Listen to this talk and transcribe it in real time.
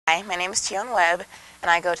Hi, my name is Tionne Webb,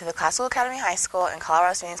 and I go to the Classical Academy High School in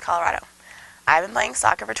Colorado Springs, Colorado. I've been playing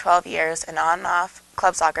soccer for 12 years and on and off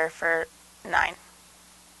club soccer for 9.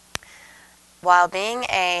 While being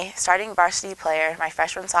a starting varsity player my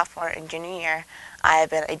freshman, sophomore, and junior year, I have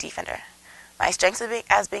been a defender. My strengths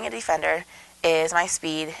as being a defender is my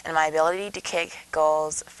speed and my ability to kick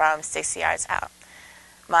goals from 60 yards out.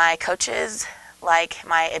 My coaches like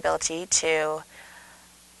my ability to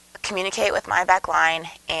communicate with my back line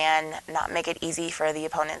and not make it easy for the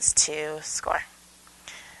opponents to score.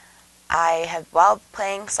 While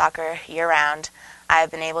playing soccer year-round,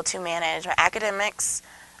 I've been able to manage my academics,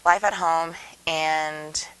 life at home,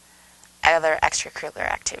 and other extracurricular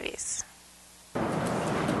activities.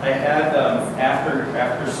 I had,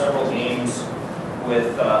 after several games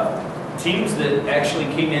with teams that actually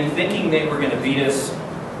came in thinking they were going to beat us,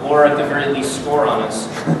 or at the very least score on us,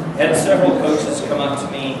 had several coaches come up to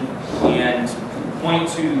me and point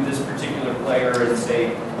to this particular player and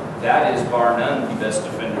say, that is bar none the best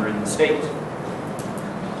defender in the state.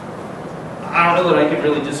 I don't know that I could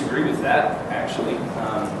really disagree with that, actually.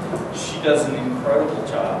 She does an incredible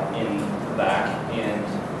job in the back, and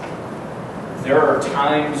there are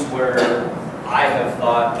times where I have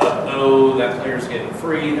thought, oh, that player's getting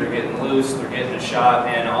free, they're getting loose, they're getting a shot,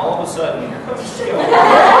 and all of a sudden, here comes Tionne.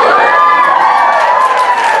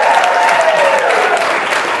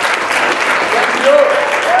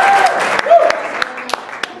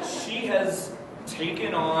 She has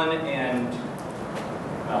taken on and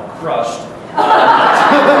crushed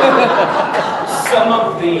some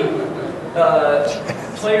of the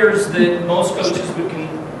players that most coaches would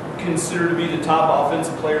consider to be the top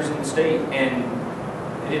offensive players in the state, and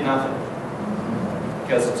they did nothing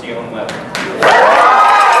because of Tionne Webb.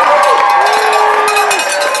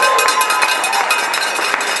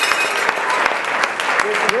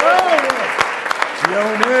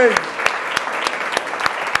 Tionne!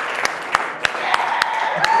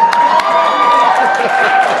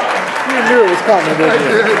 You knew it was coming, didn't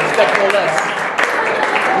you? Expect no less.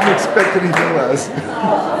 Didn't expect anything less.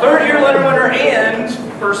 Third-year letter winner and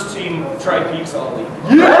first-team Tri-Peaks All-League.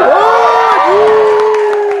 Yeah!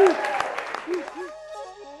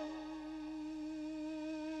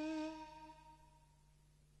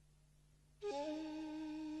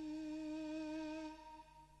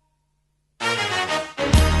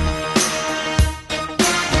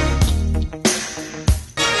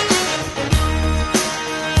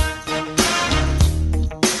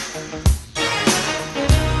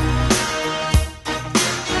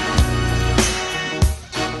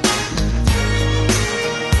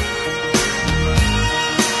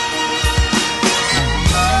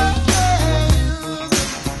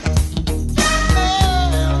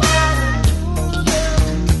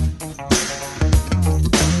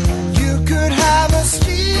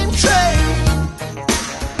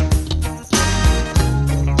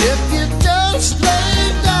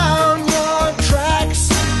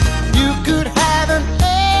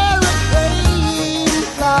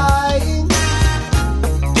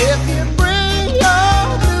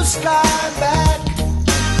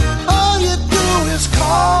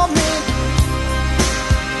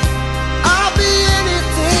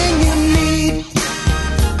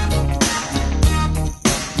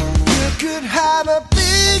 Have a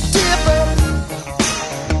big dipper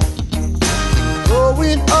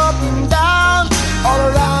going up